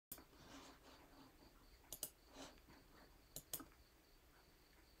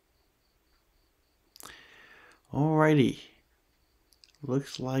Alrighty.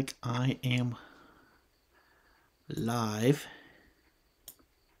 Looks like I am live.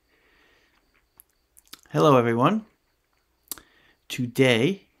 Hello everyone.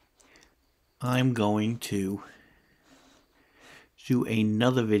 Today I'm going to do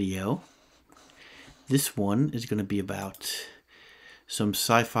another video. This one is going to be about some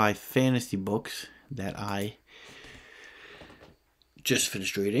sci-fi fantasy books that I just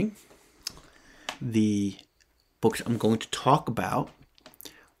finished reading. The books I'm going to talk about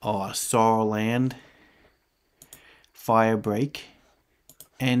are Sorrowland, Firebreak,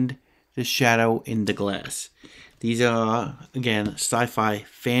 and The Shadow in the Glass. These are, again, sci-fi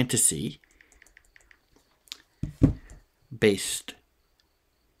fantasy based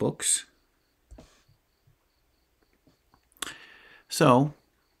books. So,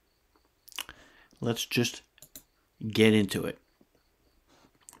 let's just get into it.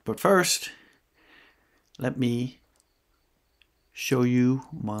 But first, let me show you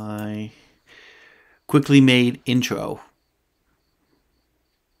my quickly made intro.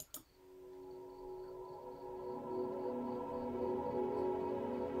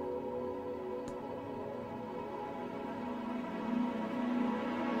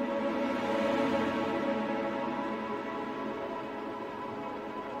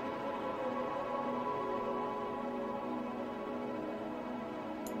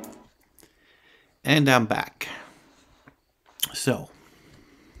 And I'm back. So,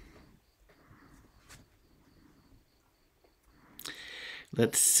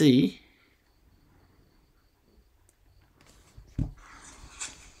 let's see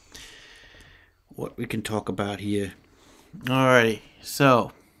what we can talk about here. Alrighty,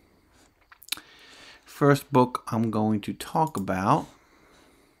 so first book I'm going to talk about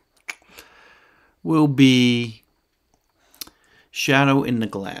will be Shadow in the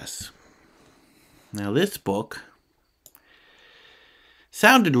Glass. Now this book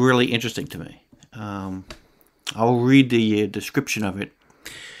sounded really interesting to me. I'll read the description of it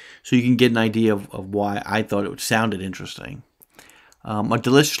so you can get an idea of why I thought it sounded interesting. A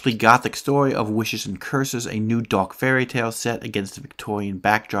deliciously gothic story of wishes and curses, a new dark fairy tale set against a Victorian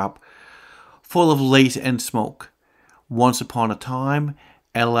backdrop full of lace and smoke. Once upon a time,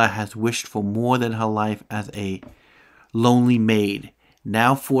 Ella has wished for more than her life as a lonely maid.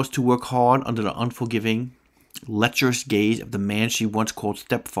 Now forced to work hard under the unforgiving, lecherous gaze of the man she once called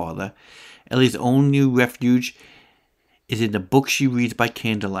stepfather, Ellie's only new refuge is in the book she reads by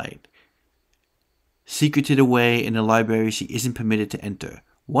candlelight. Secreted away in a library she isn't permitted to enter.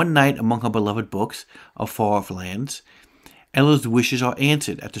 One night, among her beloved books of far-off lands, Ella's wishes are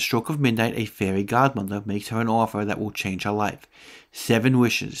answered. At the stroke of midnight, a fairy godmother makes her an offer that will change her life. 7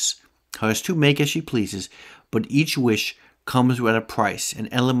 wishes, hers to make as she pleases, but each wish comes at a price, and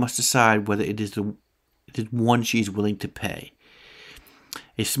Ella must decide whether it is one she is willing to pay.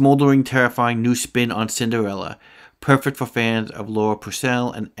 A smoldering, terrifying new spin on Cinderella, perfect for fans of Laura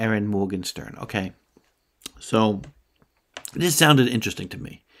Purcell and Erin Morgenstern. Okay, so this sounded interesting to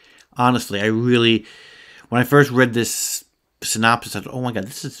me. Honestly, when I first read this synopsis, I thought, oh my god,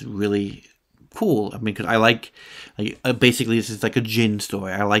 this is really cool. I mean, because I like basically this is like a djinn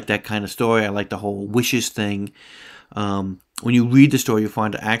story. I like that kind of story. I like the whole wishes thing. When you read the story, you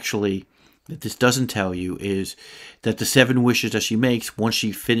find actually that this doesn't tell you is that the 7 wishes that she makes, once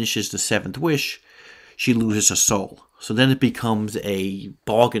she finishes the 7th wish, she loses her soul. So then it becomes a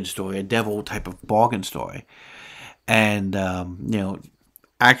bargain story, a devil type of bargain story. And,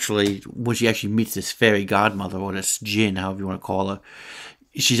 actually, when she actually meets this fairy godmother, or this djinn, however you want to call her,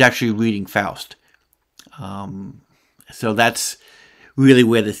 she's actually reading Faust. So that's really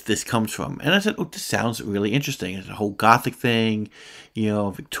where this comes from. And I said, oh, this sounds really interesting. It's a whole gothic thing,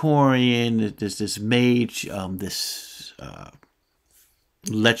 Victorian. There's this mage, this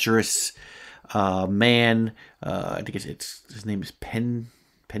lecherous man. I think it's his name is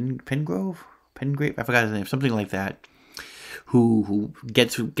Pengrave. I forgot his name. Something like that. Who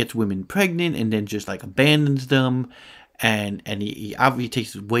gets women pregnant and then just like abandons them. And he obviously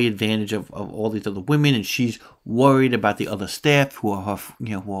takes way advantage of all these other women, and she's worried about the other staff who are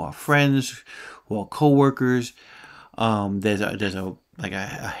her friends, who are co-workers. There's a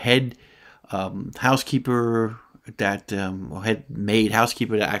head housekeeper or head maid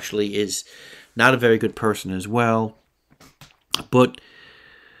housekeeper that actually is not a very good person as well. But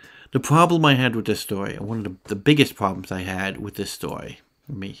the problem I had with this story, and one of the biggest problems I had with this story,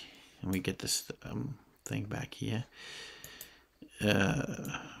 let me get this thing back here.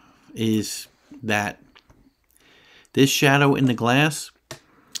 Is that this Shadow in the Glass,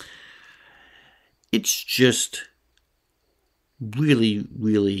 it's just really,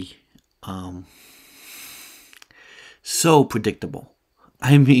 really so predictable.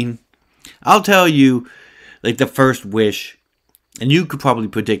 I mean, I'll tell you, like the first wish, and you could probably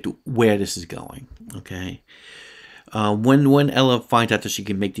predict where this is going. Okay, when Ella finds out that she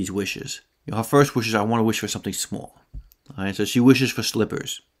can make these wishes, her first wish is, I want to wish for something small. All right, so she wishes for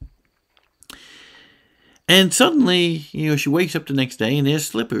slippers. And suddenly, she wakes up the next day and there's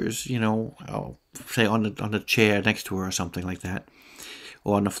slippers, I'll say on the chair next to her or something like that,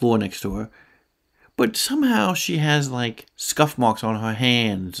 or on the floor next to her. But somehow she has like scuff marks on her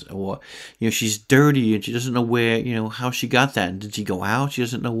hands, or she's dirty and she doesn't know where, how she got that. And did she go out? She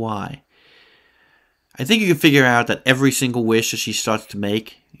doesn't know why. I think you can figure out that every single wish that she starts to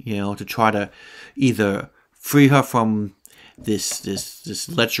make, to try to either free her from this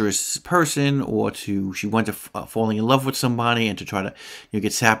lecherous person, or she went to falling in love with somebody and to try to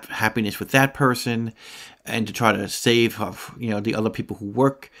get happiness with that person, and to try to save her, the other people who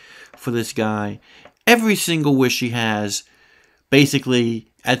work for this guy. Every single wish she has,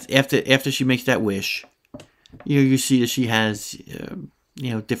 basically, after she makes that wish, you see that she has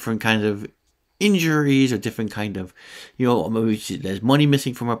different kinds of injuries, or different kind of, maybe there's money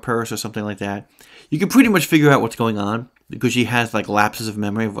missing from her purse or something like that. You can pretty much figure out what's going on, because she has like lapses of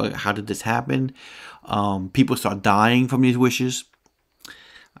memory of like, how did this happen. People start dying from these wishes.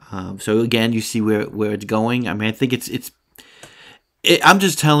 So again, you see where it's going. I mean, I think I'm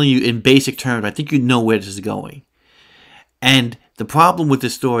just telling you in basic terms. I think you know where this is going. And the problem with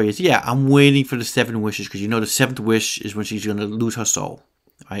this story is, I'm waiting for the 7 wishes, because the 7th wish is when she's going to lose her soul.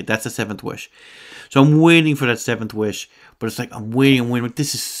 Right? That's the 7th wish. So I'm waiting for that 7th wish, but it's like I'm waiting.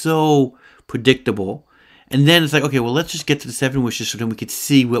 This is so predictable. And then it's like, okay, well, let's just get to the 7 wishes so then we could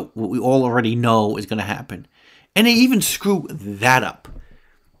see what we all already know is going to happen. And they even screw that up.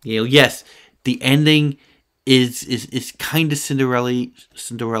 Yes, the ending is kind of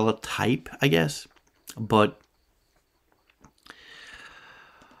Cinderella type, I guess. But,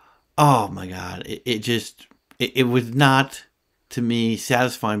 oh my God, it was not, to me,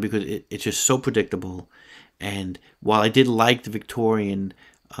 satisfying, because it's just so predictable. And while I did like the Victorian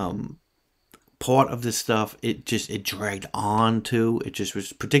part of this stuff, it dragged on too. It just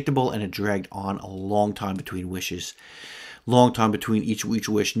was predictable, and it dragged on a long time between wishes, long time between each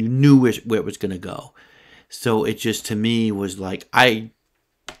wish, and you knew where it was going to go. So it just, to me, was like, I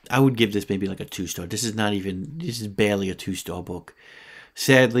would give this maybe like a 2-star. This is barely a 2-star book.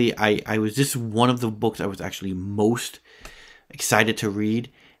 Sadly, this is one of the books I was actually most excited to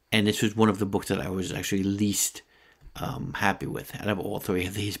read, and this was one of the books that I was actually least happy with out of all 3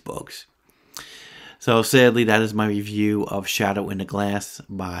 of these books. So sadly, that is my review of Shadow in the Glass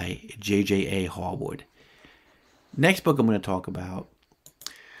by J.J.A. Harwood. Next book I'm going to talk about,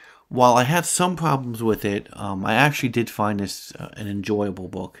 while I have some problems with it, I actually did find this an enjoyable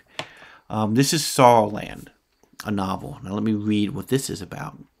book. This is Sorrowland, a novel. Now let me read what this is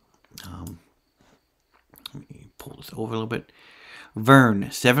about. Let me pull this over a little bit.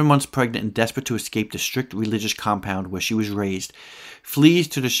 Vern, 7 months pregnant and desperate to escape the strict religious compound where she was raised, flees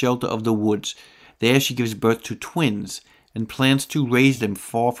to the shelter of the woods. There she gives birth to twins and plans to raise them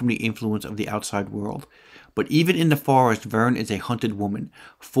far from the influence of the outside world. But even in the forest, Vern is a hunted woman,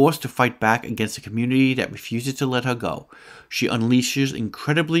 forced to fight back against a community that refuses to let her go. She unleashes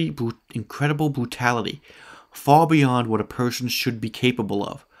incredible brutality, far beyond what a person should be capable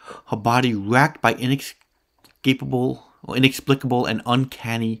of. Her body racked by inexplicable and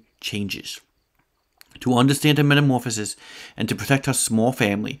uncanny changes. To understand her metamorphosis and to protect her small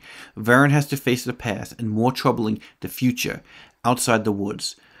family, Vern has to face the past, and more troubling, the future, outside the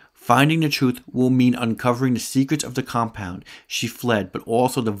woods. Finding the truth will mean uncovering the secrets of the compound she fled, but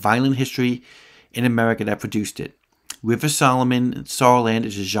also the violent history in America that produced it. River Solomon Sorrowland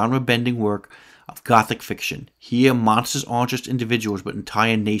is a genre-bending work of gothic fiction. Here, monsters aren't just individuals, but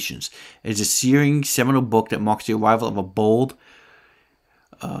entire nations. It is a searing, seminal book that marks the arrival of a bold,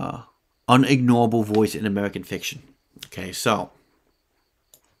 unignorable voice in American fiction. Okay, so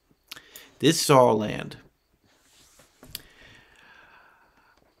this Sorrowland,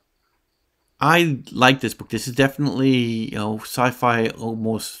 I like this book. This is definitely, sci-fi,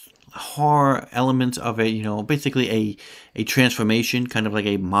 almost horror elements of it. Basically a transformation, kind of like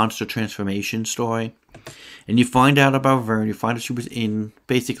a monster transformation story. And you find out about Vern. You find out she was in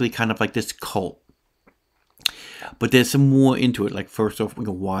basically kind of like this cult. But there's some more into it. Like, first off,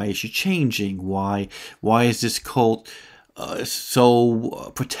 why is she changing? Why is this cult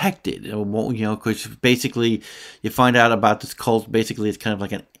so protected? Because basically you find out about this cult. Basically, it's kind of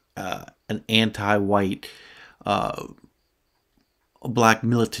like an anti-white black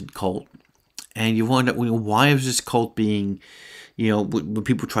militant cult, and you wonder, why is this cult being when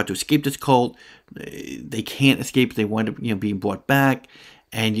people try to escape this cult, they can't escape. They wind up, being brought back.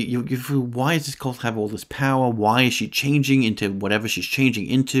 And you feel, why does this cult have all this power? Why is she changing into whatever she's changing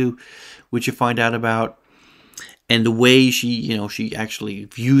into, which you find out about. And the way she actually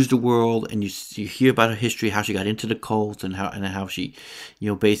views the world, and you hear about her history, how she got into the cult, and how she,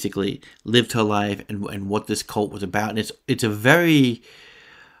 basically lived her life, and what this cult was about. And it's a very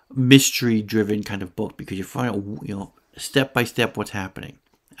mystery-driven kind of book, because you find out, step by step what's happening.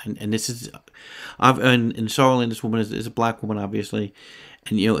 And this is, in Sorrowland, this woman is a black woman, obviously,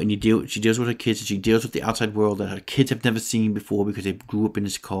 and she deals with her kids, and she deals with the outside world that her kids have never seen before because they grew up in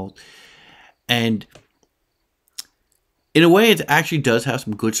this cult. And in a way, it actually does have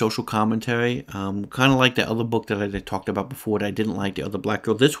some good social commentary, kind of like the other book that I talked about before that I didn't like, The Other Black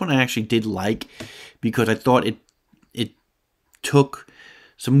Girl. This one I actually did like, because I thought it took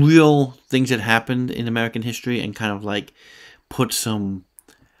some real things that happened in American history and kind of like put some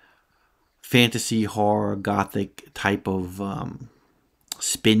fantasy, horror, gothic type of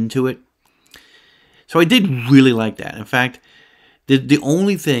spin to it. So I did really like that. In fact, the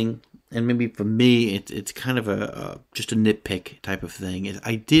only thing, and maybe for me it's kind of just a nitpick type of thing, is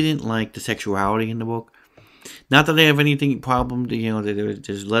I didn't like the sexuality in the book. Not that I have anything problem,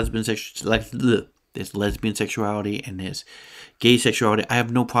 there's lesbian sexuality and there's gay sexuality. I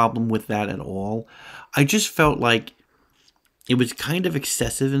have no problem with that at all. I just felt like it was kind of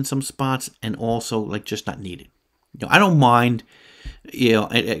excessive in some spots, and also like just not needed. I don't mind,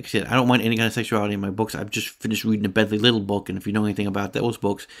 I don't mind any kind of sexuality in my books. I've just finished reading the Bedley Little book, and if you know anything about those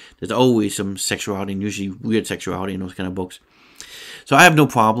books, there's always some sexuality, and usually weird sexuality in those kind of books. So I have no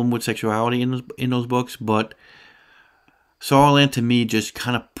problem with sexuality in those books, but Sorrowland to me just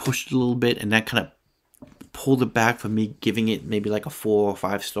kind of pushed a little bit, and that kind of pulled it back from me giving it maybe like a 4 or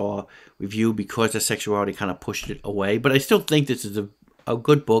 5 star review, because the sexuality kind of pushed it away. But I still think this is a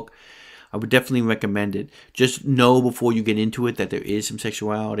good book. I would definitely recommend it. Just know before you get into it that there is some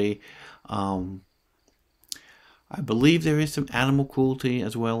sexuality. I believe there is some animal cruelty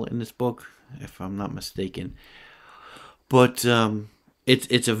as well in this book, if I'm not mistaken. But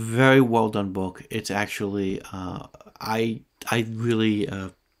it's a very well done book. It's actually I really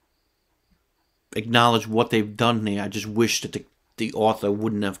acknowledge what they've done there. I just wish that the author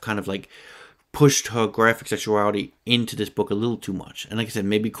wouldn't have kind of like pushed her graphic sexuality into this book a little too much. And like I said,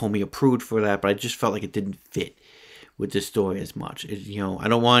 maybe call me a prude for that, but I just felt like it didn't fit with this story as much. I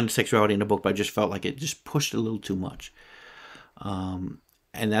don't want sexuality in the book, but I just felt like it just pushed a little too much. And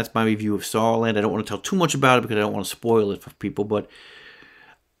that's my review of Sorrowland. I don't want to tell too much about it because I don't want to spoil it for people, but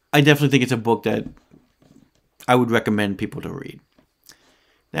I definitely think it's a book that I would recommend people to read.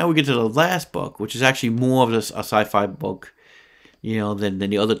 Now we get to the last book, which is actually more of a sci-fi book, than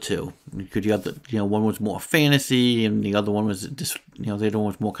the other two. Because the other, one was more fantasy, and the other one was just, the other one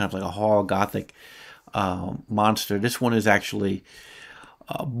was more kind of like a horror gothic monster. This one is actually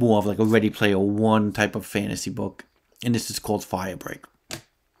more of like a Ready Player One type of fantasy book, and this is called Firebreak.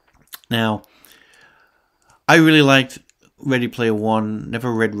 Now, I really liked Ready Player One.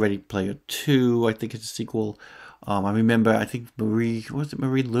 Never read Ready Player Two. I think it's a sequel. I remember, I think Marie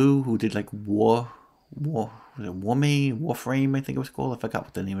Lu, who did like Warframe, I think it was called. I forgot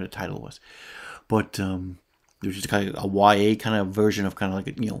what the name of the title was. But it was just kind of a YA kind of version of kind of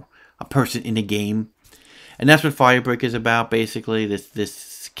like, a person in a game. And that's what Firebreak is about, basically.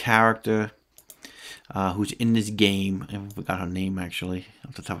 This character who's in this game. I forgot her name, actually,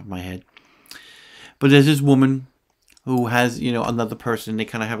 off the top of my head. But there's this woman who has, another person. They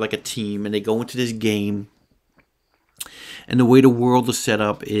kind of have like a team, and they go into this game. And the way the world is set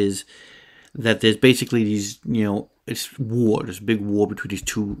up is that there's basically these, it's war. There's a big war between these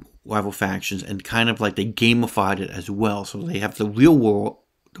two rival factions, and kind of like they gamified it as well. So they have the real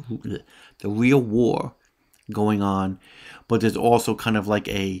war going on, but there's also kind of like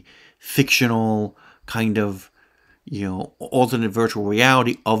a fictional kind of, alternate virtual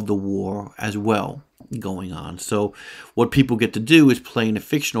reality of the war as well going on. So what people get to do is play in the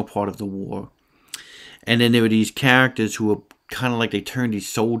fictional part of the war. And then there are these characters who are kind of like, they turn these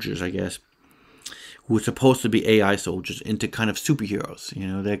soldiers, I guess, who are supposed to be AI soldiers, into kind of superheroes.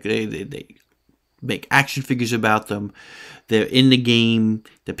 They make action figures about them. They're in the game.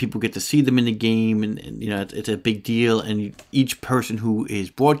 That people get to see them in the game, and it's a big deal. And each person who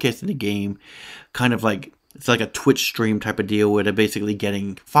is broadcasting the game, kind of like, it's like a Twitch stream type of deal, where they're basically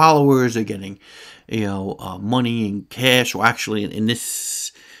getting followers, they're getting, money and cash. Or actually, in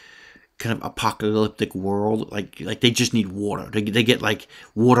this kind of apocalyptic world, like they just need water. They get like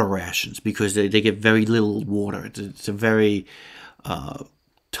water rations, because they get very little water. It's a very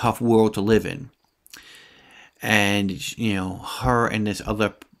tough world to live in. and her and this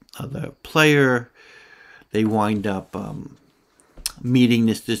other player, they wind up meeting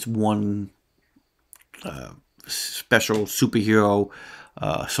this one special superhero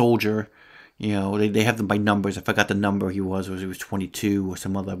soldier. They have them by numbers. I forgot the number he was 22 or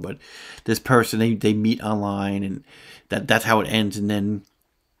some other, but this person, they meet online, and that's how it ends. And then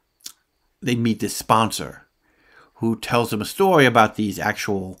they meet this sponsor who tells them a story about these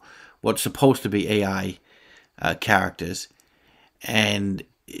actual, what's supposed to be AI characters, and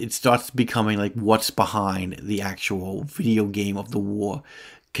it starts becoming like what's behind the actual video game of the war,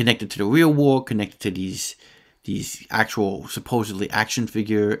 connected to the real war, connected to these actual supposedly action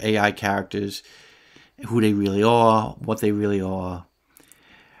figure AI characters, who they really are, what they really are.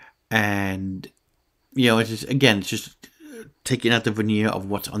 And it's just taking out the veneer of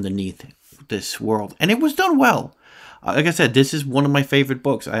what's underneath this world, and it was done well. Like I said, this is one of my favorite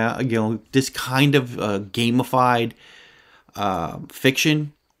books. This kind of gamified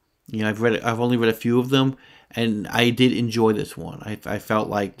fiction. I've only read a few of them, and I did enjoy this one. I felt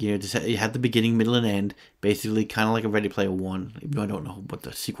like it had the beginning, middle, and end, basically kind of like a Ready Player One. Even though I don't know what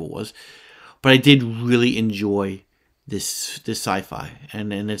the sequel was, but I did really enjoy this sci-fi,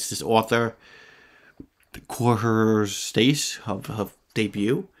 and it's this author, Kornher's Stace, of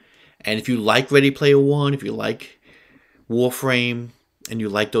debut. And if you like Ready Player One, if you like Warframe, and you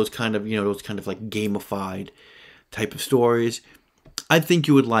like those kind of like gamified type of stories, I think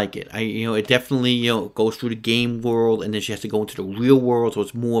you would like it. It definitely goes through the game world, and then she has to go into the real world, so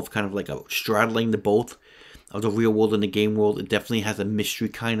it's more of kind of like a straddling the both of the real world and the game world. It definitely has a mystery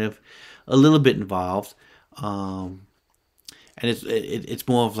kind of a little bit involved, and it's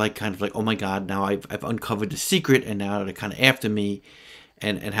more of like kind of like, oh my god, now I've uncovered the secret, and now they're kind of after me,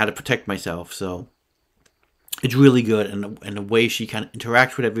 and how to protect myself. So it's really good, and the way she kind of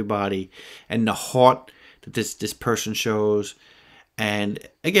interacts with everybody, and the heart that this person shows. And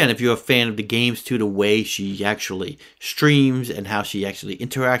again, if you're a fan of the games too, the way she actually streams and how she actually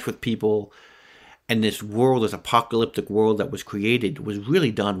interacts with people, and this world, this apocalyptic world that was created, was really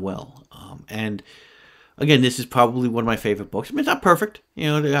done well. And again, this is probably one of my favorite books. I mean, it's not perfect,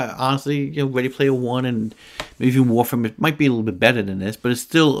 honestly. Ready Player One and maybe even Warframe, it might be a little bit better than this, but it's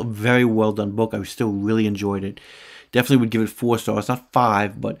still a very well done book. I still really enjoyed it. Definitely would give it 4 stars, not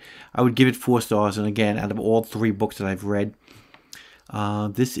 5, but I would give it 4 stars. And again, out of all 3 books that I've read,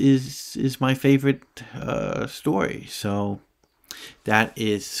 this is my favorite story. So that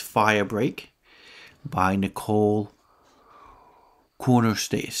is Firebreak by Nichole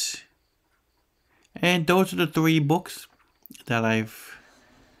Kornher. And those are the 3 books that I've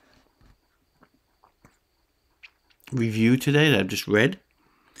reviewed today, that I've just read.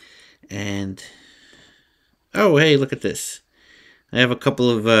 And oh, hey, look at this. I have a couple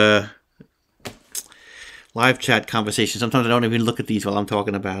of live chat conversations. Sometimes I don't even look at these while I'm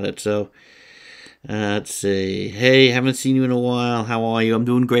talking about it. So let's see. Hey, haven't seen you in a while. How are you? I'm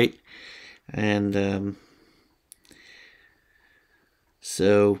doing great. And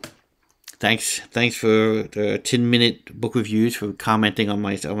so thanks for the 10-minute book reviews, for commenting on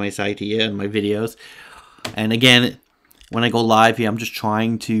my site here and my videos. And again, when I go live here, I'm just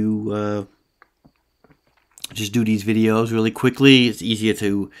trying to just do these videos really quickly. It's easier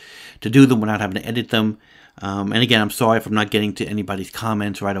to do them without having to edit them. And again, I'm sorry if I'm not getting to anybody's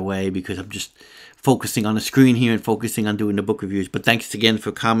comments right away, because I'm just focusing on the screen here and focusing on doing the book reviews. But thanks again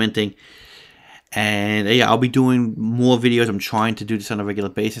for commenting. And yeah, I'll be doing more videos. I'm trying to do this on a regular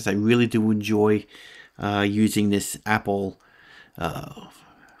basis. I really do enjoy using this Apple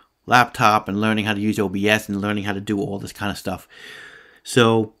laptop, and learning how to use OBS, and learning how to do all this kind of stuff.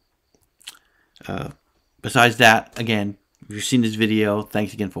 So besides that, again, if you've seen this video,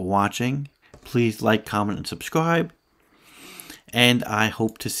 thanks again for watching. Please like, comment, and subscribe. And I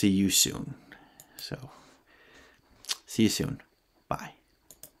hope to see you soon. So, see you soon. Bye.